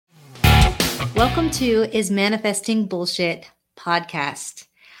Welcome to Is Manifesting Bullshit podcast.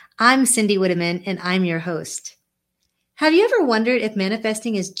 I'm Cindy Whitteman, and I'm your host. Have you ever wondered if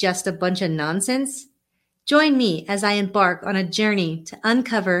manifesting is just a bunch of nonsense? Join me as I embark on a journey to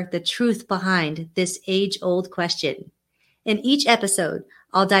uncover the truth behind this age-old question. In each episode,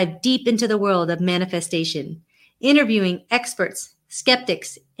 I'll dive deep into the world of manifestation, interviewing experts,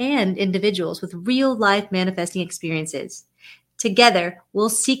 skeptics, and individuals with real-life manifesting experiences. Together, we'll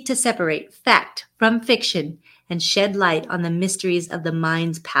seek to separate fact from fiction and shed light on the mysteries of the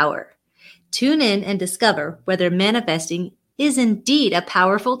mind's power. Tune in and discover whether manifesting is indeed a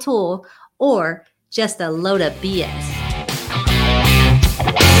powerful tool or just a load of BS.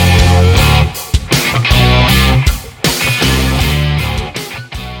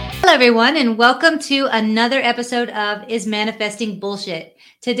 Hello, everyone, and welcome to another episode of Is Manifesting Bullshit.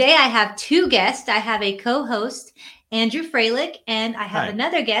 Today, I have two guests. I have a co-host, Andrew Freilich, and I have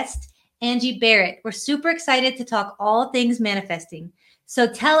another guest, Angie Barrett. We're super excited to talk all things manifesting. So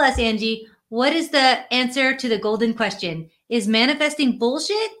tell us, Angie, what is the answer to the golden question? Is manifesting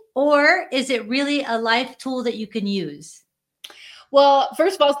bullshit, or is it really a life tool that you can use? Well,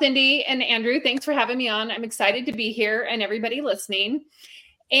 first of all, Cindy and Andrew, thanks for having me on. I'm excited to be here and everybody listening.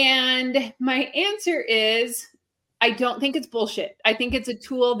 And my answer is, I don't think it's bullshit. I think it's a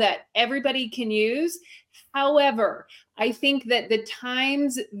tool that everybody can use. However, I think that the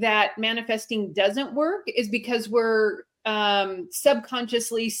times that manifesting doesn't work is because we're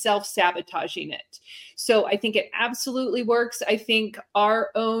subconsciously self-sabotaging it. So I think it absolutely works. I think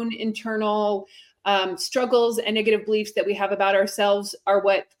our own internal struggles and negative beliefs that we have about ourselves are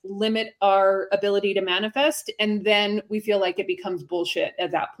what limit our ability to manifest. And then we feel like it becomes bullshit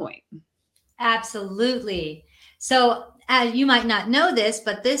at that point. Absolutely. So you might not know this,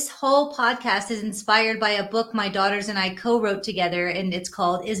 but this whole podcast is inspired by a book my daughters and I co-wrote together, and it's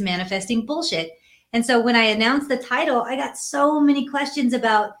called Is Manifesting Bullshit? And so when I announced the title, I got so many questions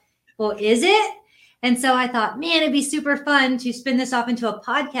about, well, is it? And so I thought, man, it'd be super fun to spin this off into a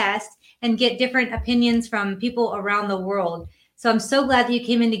podcast and get different opinions from people around the world. So I'm so glad that you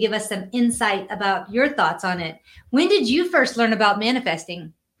came in to give us some insight about your thoughts on it. When did you first learn about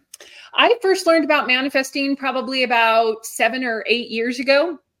manifesting? I first learned about manifesting probably about 7 or 8 years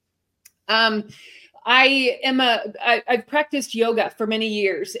ago. I've practiced yoga for many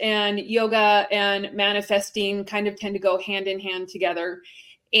years, and yoga and manifesting kind of tend to go hand in hand together.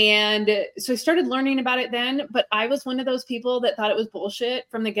 And so I started learning about it then, but I was one of those people that thought it was bullshit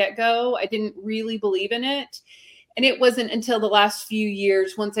from the get-go. I didn't really believe in it. And it wasn't until the last few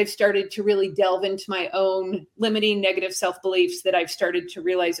years, once I've started to really delve into my own limiting negative self-beliefs, that I've started to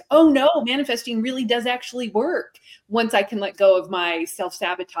realize, oh no, manifesting really does actually work once I can let go of my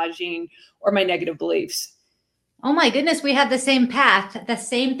self-sabotaging or my negative beliefs. Oh my goodness, we have the same path. The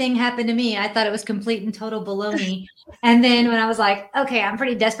same thing happened to me. I thought it was complete and total baloney. And then when I was like, okay, I'm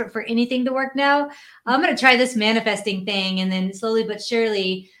pretty desperate for anything to work now, I'm going to try this manifesting thing. And then slowly but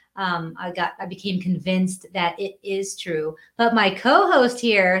surely, I became convinced that it is true. But my co-host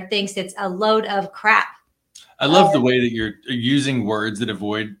here thinks it's a load of crap. I love the way that you're using words that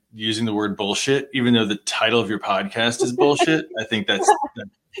avoid using the word bullshit, even though the title of your podcast is bullshit. I think that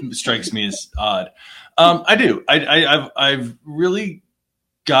strikes me as odd. I do. I've really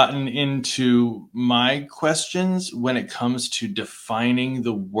gotten into my questions when it comes to defining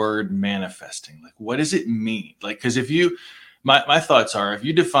the word manifesting. Like, what does it mean? Like, because my thoughts are, if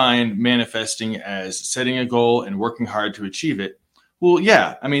you define manifesting as setting a goal and working hard to achieve it, well,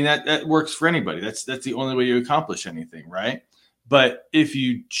 yeah, I mean, that works for anybody. That's the only way you accomplish anything, right? But if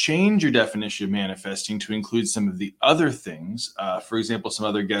you change your definition of manifesting to include some of the other things, for example, some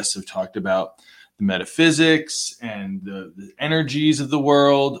other guests have talked about the metaphysics and the energies of the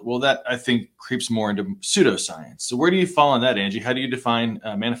world. Well, that I think creeps more into pseudoscience. So where do you fall on that, Angie? How do you define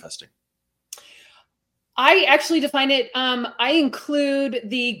manifesting? I actually define it, I include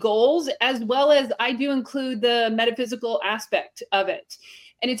the goals as well as I do include the metaphysical aspect of it.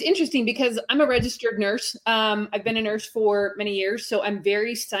 And it's interesting because I'm a registered nurse. I've been a nurse for many years, so I'm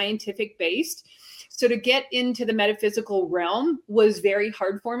very scientific based. So to get into the metaphysical realm was very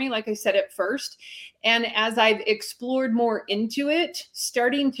hard for me, like I said at first. And as I've explored more into it,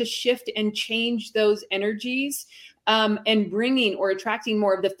 starting to shift and change those energies, and bringing or attracting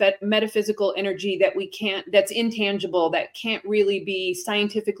more of the metaphysical energy that's intangible, that can't really be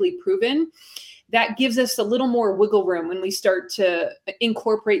scientifically proven. That gives us a little more wiggle room when we start to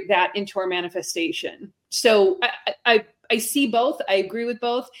incorporate that into our manifestation. So I see both. I agree with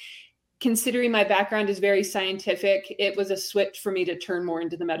both. Considering my background is very scientific, it was a switch for me to turn more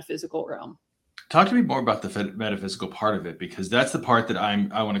into the metaphysical realm. Talk to me more about the metaphysical part of it, because that's the part that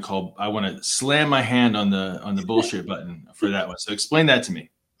I want to slam my hand on the bullshit button for that one. So explain that to me.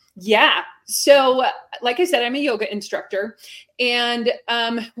 Yeah. So like I said, I'm a yoga instructor, and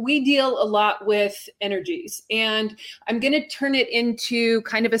we deal a lot with energies, and I'm going to turn it into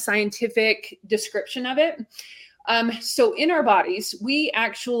kind of a scientific description of it. So in our bodies, we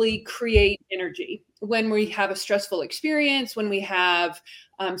actually create energy when we have a stressful experience, when we have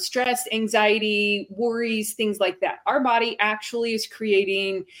stress, anxiety, worries, things like that. Our body actually is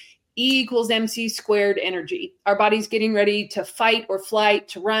creating E = mc² energy. Our body's getting ready to fight or flight,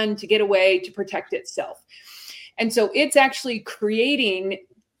 to run, to get away, to protect itself. And so it's actually creating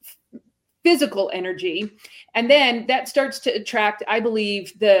physical energy. And then that starts to attract, I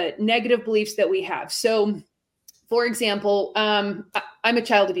believe, the negative beliefs that we have. So for example, I'm a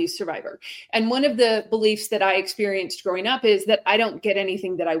child abuse survivor. And one of the beliefs that I experienced growing up is that I don't get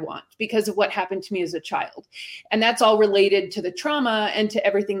anything that I want because of what happened to me as a child. And that's all related to the trauma and to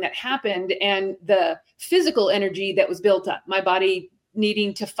everything that happened and the physical energy that was built up, my body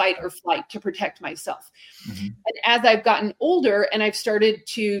needing to fight or flight to protect myself. Mm-hmm. And as I've gotten older and I've started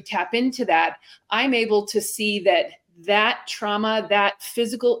to tap into that, I'm able to see that trauma, that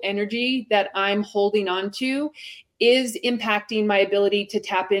physical energy that I'm holding on to is impacting my ability to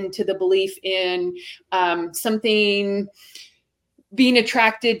tap into the belief in something being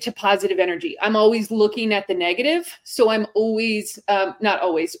attracted to positive energy. I'm always looking at the negative. So I'm always, not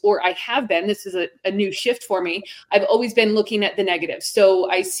always, or I have been, this is a new shift for me. I've always been looking at the negative. So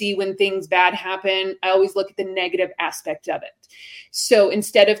I see when things bad happen, I always look at the negative aspect of it. So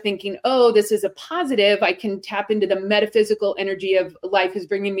instead of thinking, oh, this is a positive, I can tap into the metaphysical energy of life is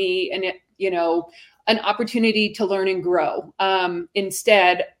bringing me an opportunity to learn and grow.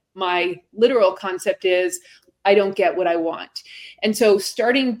 Instead, my literal concept is I don't get what I want. And so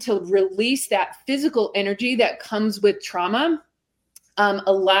starting to release that physical energy that comes with trauma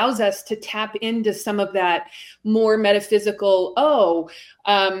allows us to tap into some of that more metaphysical,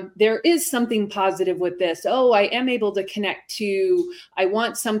 there is something positive with this. Oh, I am able to connect to, I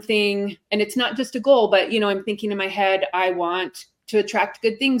want something, and it's not just a goal, but, I'm thinking in my head, I want to attract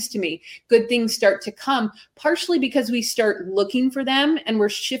good things to me. Good things start to come, partially because we start looking for them and we're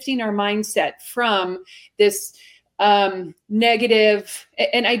shifting our mindset from this negative,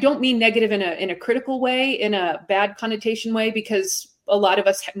 and I don't mean negative in a critical way, in a bad connotation way, because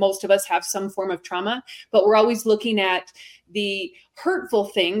most of us have some form of trauma, but we're always looking at the hurtful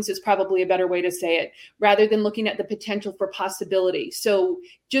things is probably a better way to say it, rather than looking at the potential for possibility. So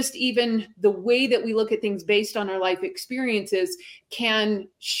just even the way that we look at things based on our life experiences can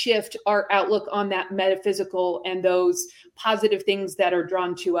shift our outlook on that metaphysical and those positive things that are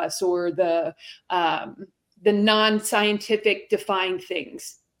drawn to us, or the non-scientific defined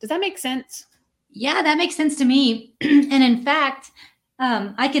things. Does that make sense? Yeah, that makes sense to me. And in fact,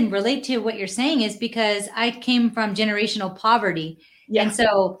 I can relate to what you're saying, is because I came from generational poverty. Yeah. And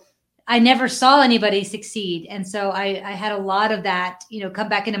so I never saw anybody succeed. And so I had a lot of that, come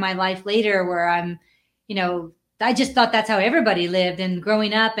back into my life later, where I'm, I just thought that's how everybody lived. And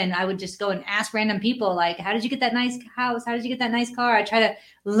growing up, and I would just go and ask random people, like, how did you get that nice house? How did you get that nice car? I try to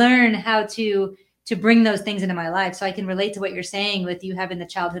learn how to bring those things into my life. So I can relate to what you're saying with you having the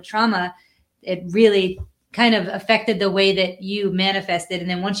childhood trauma. It really kind of affected the way that you manifested. And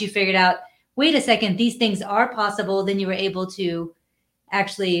then once you figured out, wait a second, these things are possible, then you were able to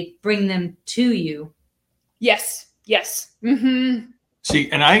actually bring them to you. Yes. Mm-hmm. See,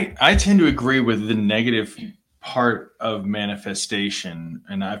 and I tend to agree with the negative part of manifestation.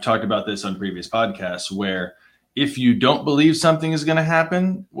 And I've talked about this on previous podcasts, where if you don't believe something is going to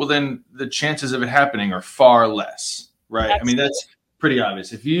happen, well, then the chances of it happening are far less, right? Absolutely. I mean, that's pretty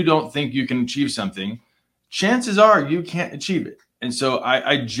obvious. If you don't think you can achieve something, chances are you can't achieve it. And so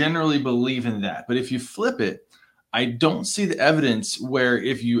I generally believe in that. But if you flip it, I don't see the evidence where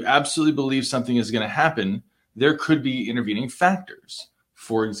if you absolutely believe something is going to happen, there could be intervening factors.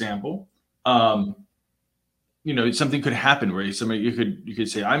 For example, something could happen where you could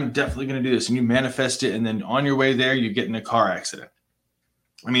say, I'm definitely going to do this, and you manifest it, and then on your way there, you get in a car accident.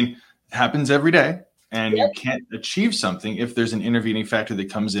 I mean, it happens every day, and you can't achieve something if there's an intervening factor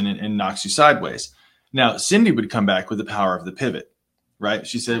that comes in and knocks you sideways. Now, Cindy would come back with the power of the pivot, right?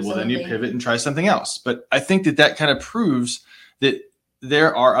 She said, Absolutely. Well, then you pivot and try something else. But I think that kind of proves that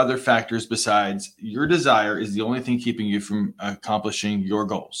there are other factors besides your desire is the only thing keeping you from accomplishing your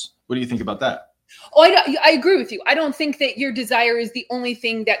goals. What do you think about that? Oh, I agree with you. I don't think that your desire is the only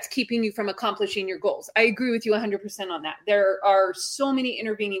thing that's keeping you from accomplishing your goals. I agree with you 100% on that. There are so many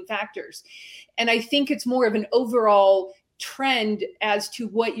intervening factors. And I think it's more of an overall trend as to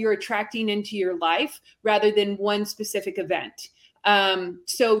what you're attracting into your life rather than one specific event.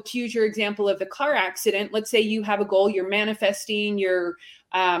 So to use your example of the car accident, let's say you have a goal, you're manifesting,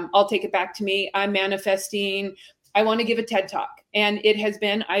 I'll take it back to me. I'm manifesting, I want to give a TED Talk. And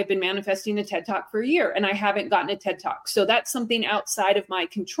I've been manifesting a TED Talk for a year and I haven't gotten a TED Talk. So that's something outside of my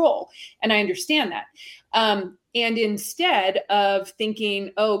control. And I understand that. And instead of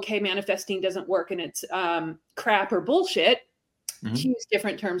thinking, oh, okay, manifesting doesn't work and it's crap or bullshit, to use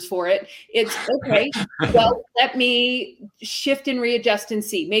different terms for it, it's okay. Well, let me shift and readjust and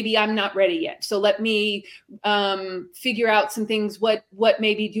see. Maybe I'm not ready yet. So let me figure out some things. What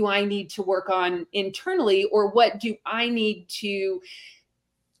maybe do I need to work on internally, or what do I need to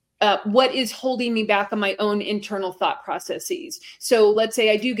what is holding me back on my own internal thought processes? So let's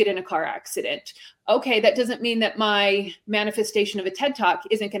say I do get in a car accident. Okay, that doesn't mean that my manifestation of a TED Talk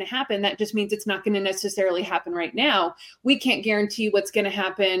isn't going to happen. That just means it's not going to necessarily happen right now. We can't guarantee what's going to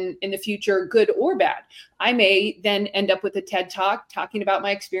happen in the future, good or bad. I may then end up with a TED Talk talking about my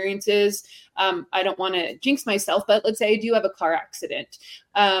experiences. I don't want to jinx myself, but let's say I do have a car accident.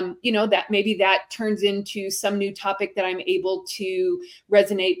 That maybe that turns into some new topic that I'm able to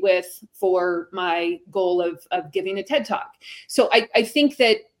resonate with for my goal of giving a TED Talk. So I think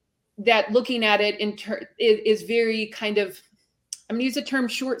that looking at it is very kind of, I'm going to use the term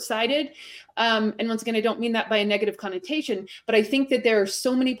short-sighted. And once again, I don't mean that by a negative connotation, but I think that there are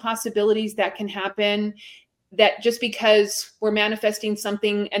so many possibilities that can happen, that just because we're manifesting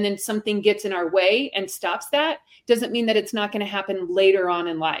something and then something gets in our way and stops that, doesn't mean that it's not going to happen later on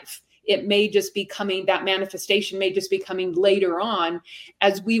in life. It may just be coming, that manifestation may just be coming later on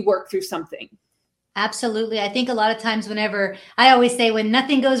as we work through something. Absolutely. I think a lot of times I always say, when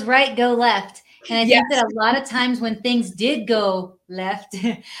nothing goes right, go left. And I think that a lot of times when things did go left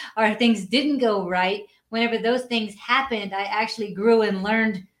or things didn't go right, whenever those things happened, I actually grew and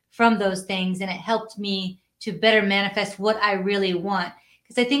learned from those things. And it helped me to better manifest what I really want.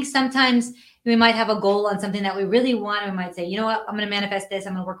 Because I think sometimes we might have a goal on something that we really want. And we might say, you know what, I'm going to manifest this.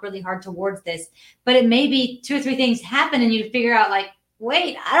 I'm going to work really hard towards this. But it may be 2 or 3 things happen and you figure out like,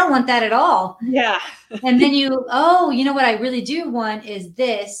 wait, I don't want that at all. Yeah. And then you know what I really do want is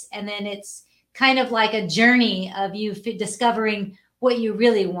this. And then it's kind of like a journey of you discovering what you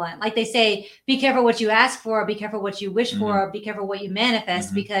really want. Like they say, be careful what you ask for, be careful what you wish for, be careful what you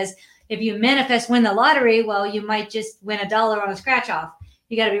manifest. Because if you manifest win the lottery, well, you might just win $1 on a scratch off.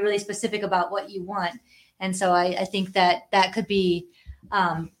 You got to be really specific about what you want. And so I think that could be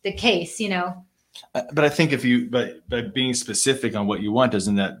the case, But I think by being specific on what you want,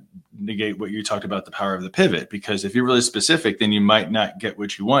 doesn't that negate what you talked about, the power of the pivot? Because if you're really specific, then you might not get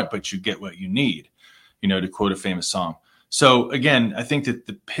what you want, but you get what you need, to quote a famous song. So again, I think that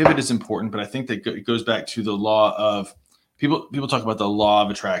the pivot is important, but I think that it goes back to the law of people talk about the law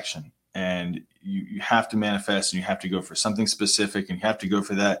of attraction, and you have to manifest and you have to go for something specific and you have to go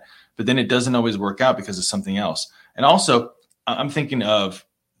for that, but then it doesn't always work out because of something else. And also I'm thinking of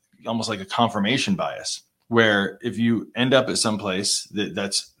almost like a confirmation bias, where if you end up at some place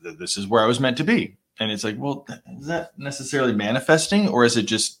this is where I was meant to be. And it's like, well, is that necessarily manifesting, or is it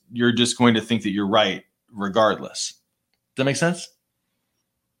just, you're just going to think that you're right regardless? Does that make sense?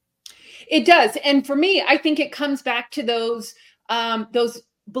 It does. And for me, I think it comes back to those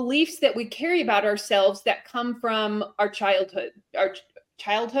beliefs that we carry about ourselves that come from our childhood.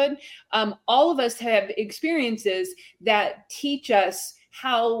 All of us have experiences that teach us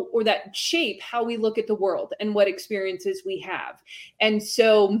how, or that shape how we look at the world and what experiences we have. And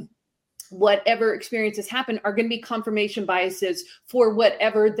so whatever experiences happen are going to be confirmation biases for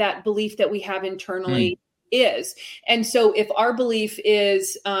whatever that belief that we have internally is. And so if our belief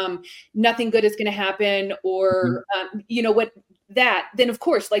is nothing good is going to happen, or then of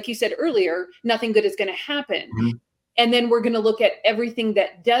course, like you said earlier, nothing good is going to happen. And then we're going to look at everything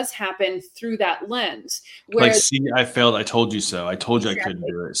that does happen through that lens. Whereas, like, see, I failed. I told you so. I told you I couldn't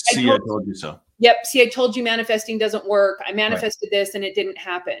do it. See, I told you so. Yep. See, I told you manifesting doesn't work. I manifested this and it didn't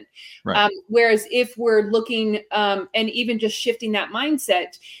happen. Right. Whereas if we're looking and even just shifting that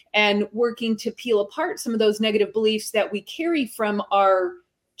mindset and working to peel apart some of those negative beliefs that we carry from our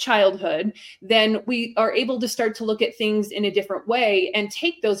childhood, then we are able to start to look at things in a different way and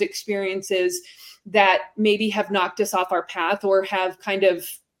take those experiences that maybe have knocked us off our path or have kind of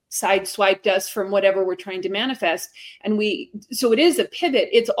sideswiped us from whatever we're trying to manifest. And so it is a pivot.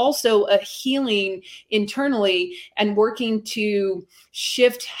 It's also a healing internally and working to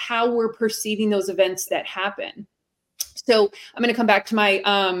shift how we're perceiving those events that happen. So I'm going to come back to my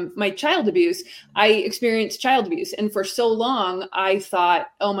my child abuse. I experienced child abuse, and for so long I thought,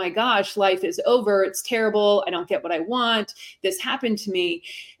 "Oh my gosh, life is over. It's terrible. I don't get what I want. This happened to me."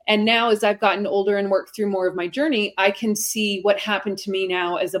 And now, as I've gotten older and worked through more of my journey, I can see what happened to me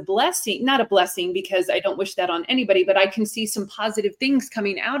now as a blessing. Not a blessing, because I don't wish that on anybody, but I can see some positive things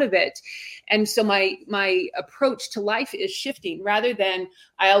coming out of it. And so my approach to life is shifting. Rather than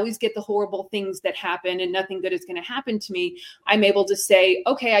I always get the horrible things that happen and nothing good is going to happen to me, I'm able to say,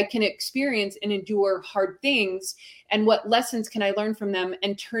 okay, I can experience and endure hard things, and what lessons can I learn from them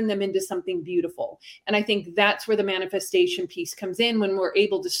and turn them into something beautiful. And I think that's where the manifestation piece comes in, when we're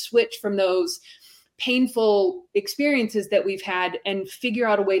able to switch from those painful experiences that we've had and figure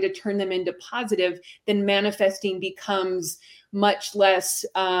out a way to turn them into positive. Then manifesting becomes much less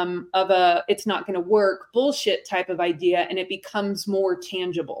of a it's not going to work bullshit type of idea, and it becomes more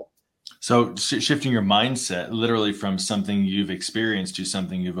tangible. So shifting your mindset literally from something you've experienced to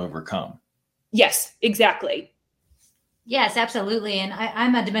something you've overcome. Yes, exactly. Yes, absolutely. And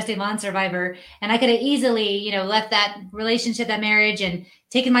I'm a domestic violence survivor, and I could have easily, left that relationship, that marriage, and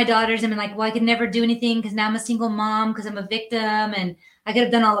taken my daughters and been like, well, I could never do anything because now I'm a single mom because I'm a victim. And I could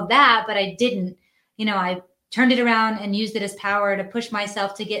have done all of that, but I didn't. I turned it around and used it as power to push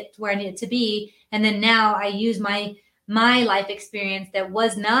myself to get where I needed to be. And then now I use my life experience that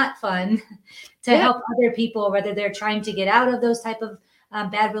was not fun to help other people, whether they're trying to get out of those type of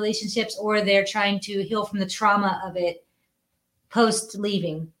bad relationships or they're trying to heal from the trauma of it post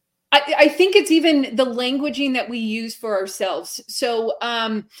leaving. I think it's even the languaging that we use for ourselves. So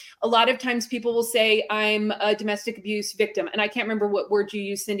a lot of times people will say, I'm a domestic abuse victim. And I can't remember what word you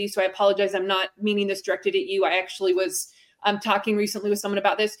used, Cindy, so I apologize. I'm not meaning this directed at you. I actually was talking recently with someone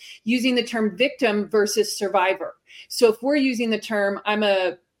about this, using the term victim versus survivor. So if we're using the term, I'm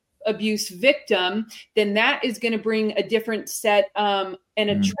a abuse victim, then that is going to bring a different set and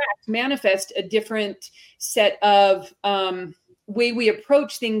manifest a different set of way we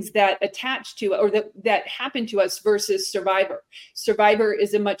approach things that attach to or that happen to us versus survivor. Survivor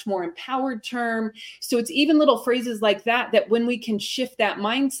is a much more empowered term. So it's even little phrases like that when we can shift that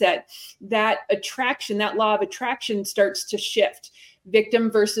mindset, that attraction, that law of attraction starts to shift. Victim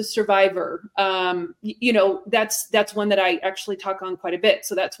versus survivor. That's one that I actually talk on quite a bit.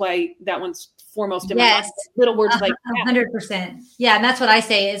 So that's why that one's foremost in my mind. Little words like that. 100%. Yeah. And that's what I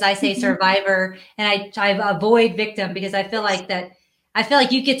say is I say survivor, and I avoid victim, because I feel like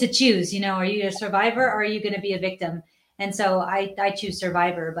you get to choose, are you a survivor or are you going to be a victim? And so I choose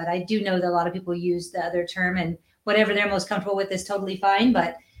survivor, but I do know that a lot of people use the other term, and whatever they're most comfortable with is totally fine.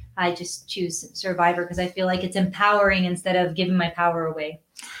 But I just choose survivor because I feel like it's empowering instead of giving my power away.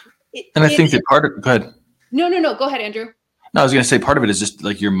 And I think that part of, go ahead. No. Go ahead, Andrew. No, I was going to say part of it is just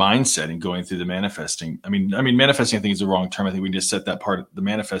like your mindset and going through the manifesting. I mean, manifesting, I think is the wrong term. I think we just set that part of the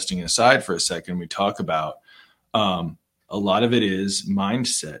manifesting aside for a second. We talk about a lot of it is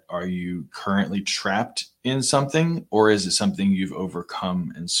mindset. Are you currently trapped in something, or is it something you've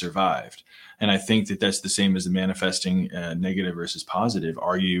overcome and survived? And I think that that's the same as the manifesting negative versus positive.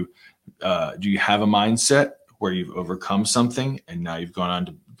 Are you, do you have a mindset where you've overcome something and now you've gone on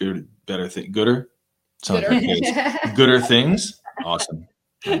to gooder things? Awesome.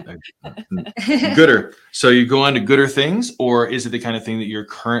 Gooder. So you go on to gooder things, or is it the kind of thing that you're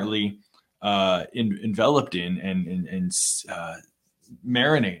currently enveloped in and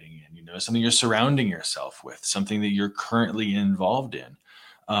marinating in, something you're surrounding yourself with, something that you're currently involved in?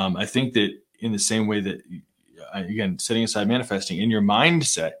 I think that in the same way that, again, setting aside manifesting, in your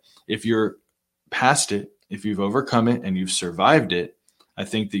mindset, if you're past it, if you've overcome it and you've survived it, I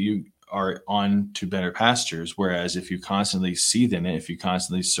think that you are on to better pastures. Whereas if you constantly seethe in it, if you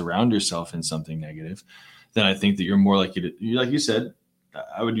constantly surround yourself in something negative, then I think that you're more likely to, like you said,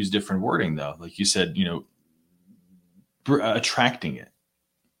 I would use different wording though. Like you said, attracting it.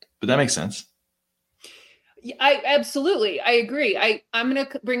 But that makes sense. I absolutely, I agree. I'm going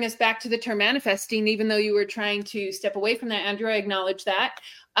to bring us back to the term manifesting, even though you were trying to step away from that, Andrew. I acknowledge that.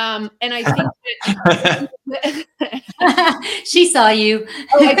 And I think that she saw you.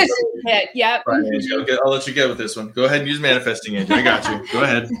 Oh, I totally did. Yeah. Right, Andrew, I'll let you get with this one. Go ahead and use manifesting, Andrew. I got you. Go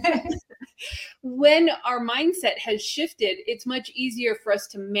ahead. When our mindset has shifted, it's much easier for us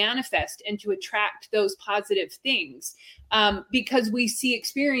to manifest and to attract those positive things, because we see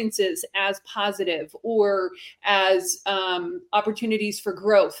experiences as positive or as opportunities for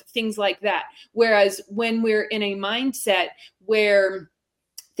growth, things like that. Whereas when we're in a mindset where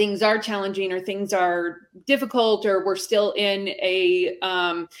things are challenging or things are difficult, or we're still in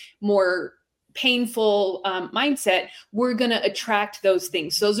a more painful mindset, we're going to attract those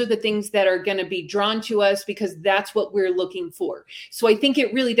things. Those are the things that are going to be drawn to us because that's what we're looking for. So I think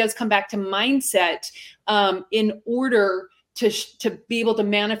it really does come back to mindset in order to be able to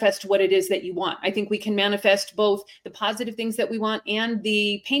manifest what it is that you want. I think we can manifest both the positive things that we want and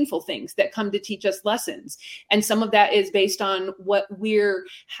the painful things that come to teach us lessons. And some of that is based on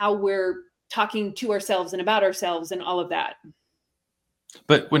how we're talking to ourselves and about ourselves and all of that.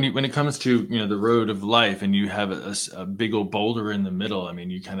 But when it comes to, the road of life and you have a big old boulder in the middle, I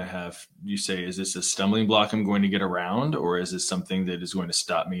mean, you say, is this a stumbling block I'm going to get around, or is this something that is going to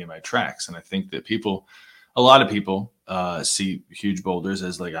stop me in my tracks? And I think that a lot of people see huge boulders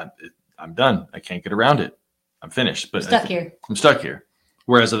as like, I'm done. I can't get around it. I'm finished. But I'm stuck here.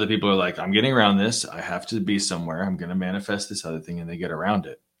 Whereas other people are like, I'm getting around this. I have to be somewhere. I'm going to manifest this other thing, and they get around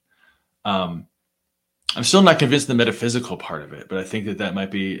it. I'm still not convinced the metaphysical part of it, but I think that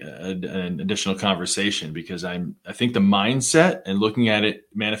might be an additional conversation, because I think the mindset and looking at it,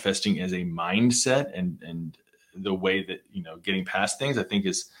 manifesting as a mindset and the way that, getting past things, I think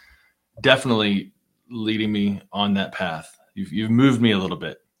is definitely leading me on that path. You've moved me a little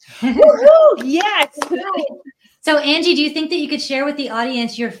bit. Yes. So Angie, do you think that you could share with the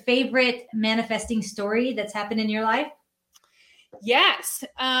audience your favorite manifesting story that's happened in your life? Yes.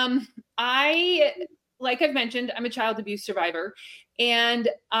 Like I've mentioned, I'm a child abuse survivor, and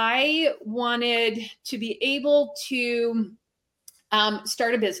I wanted to be able to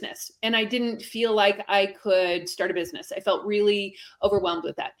start a business, and I didn't feel like I could start a business. I felt really overwhelmed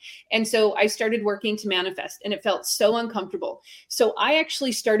with that. And so I started working to manifest, and it felt so uncomfortable. So I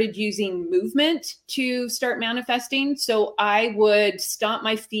actually started using movement to start manifesting. So I would stomp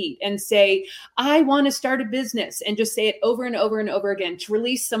my feet and say, I want to start a business, and just say it over and over and over again to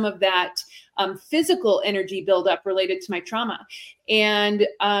release some of that physical energy buildup related to my trauma. And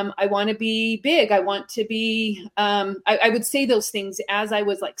I want to be big. I want to be, I would say those things as I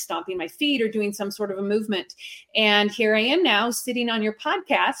was like stomping my feet or doing some sort of a movement. And here I am now sitting on your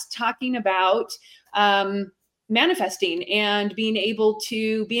podcast talking about manifesting and being able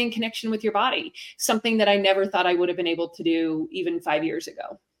to be in connection with your body, something that I never thought I would have been able to do even 5 years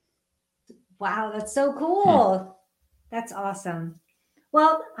ago. Wow, that's so cool. That's awesome.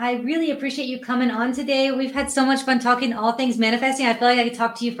 Well, I really appreciate you coming on today. We've had so much fun talking all things manifesting. I feel like I could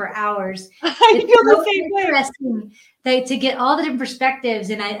talk to you for hours. I feel the same way. Interesting to get all the different perspectives.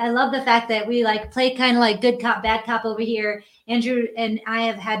 And I love the fact that we like play kind of like good cop, bad cop over here. Andrew and I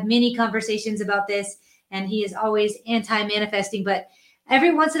have had many conversations about this, and he is always anti-manifesting. But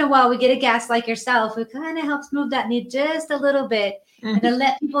every once in a while, we get a guest like yourself who kind of helps move that needle just a little bit, and to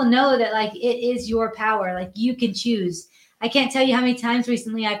let people know that like it is your power. Like you can choose. I can't tell you how many times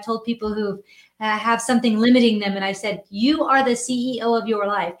recently I've told people who have something limiting them, and I said, you are the CEO of your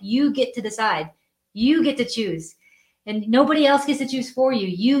life. You get to decide. You get to choose. And nobody else gets to choose for you.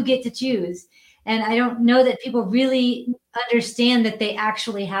 You get to choose. And I don't know that people really understand that they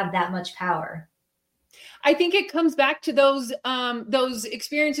actually have that much power. I think it comes back to those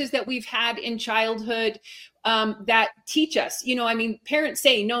experiences that we've had in childhood that teach us, parents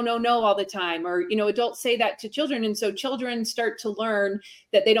say no, no, no all the time, or, adults say that to children. And so children start to learn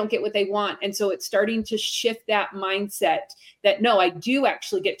that they don't get what they want. And so it's starting to shift that mindset that, no, I do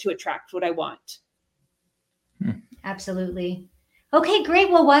actually get to attract what I want. Absolutely. Okay, great.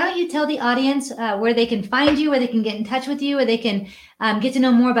 Well, why don't you tell the audience where they can find you, where they can get in touch with you, where they can get to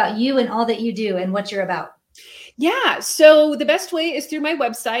know more about you and all that you do and what you're about. Yeah. So the best way is through my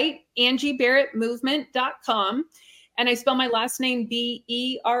website, angiebarrettmovement.com. And I spell my last name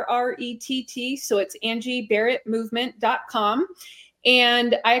Berrett. So it's angiebarrettmovement.com.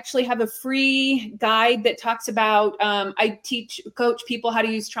 And I actually have a free guide that talks about, I coach people how to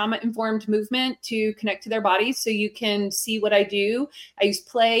use trauma-informed movement to connect to their bodies. So you can see what I do. I use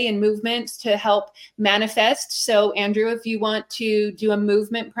play and movements to help manifest. So Andrew, if you want to do a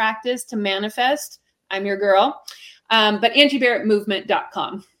movement practice to manifest, I'm your girl. But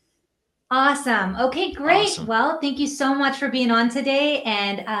angiebarrettmovement.com. Awesome. Okay, great. Awesome. Well, thank you so much for being on today,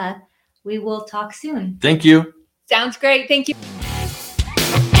 and we will talk soon. Thank you. Sounds great. Thank you.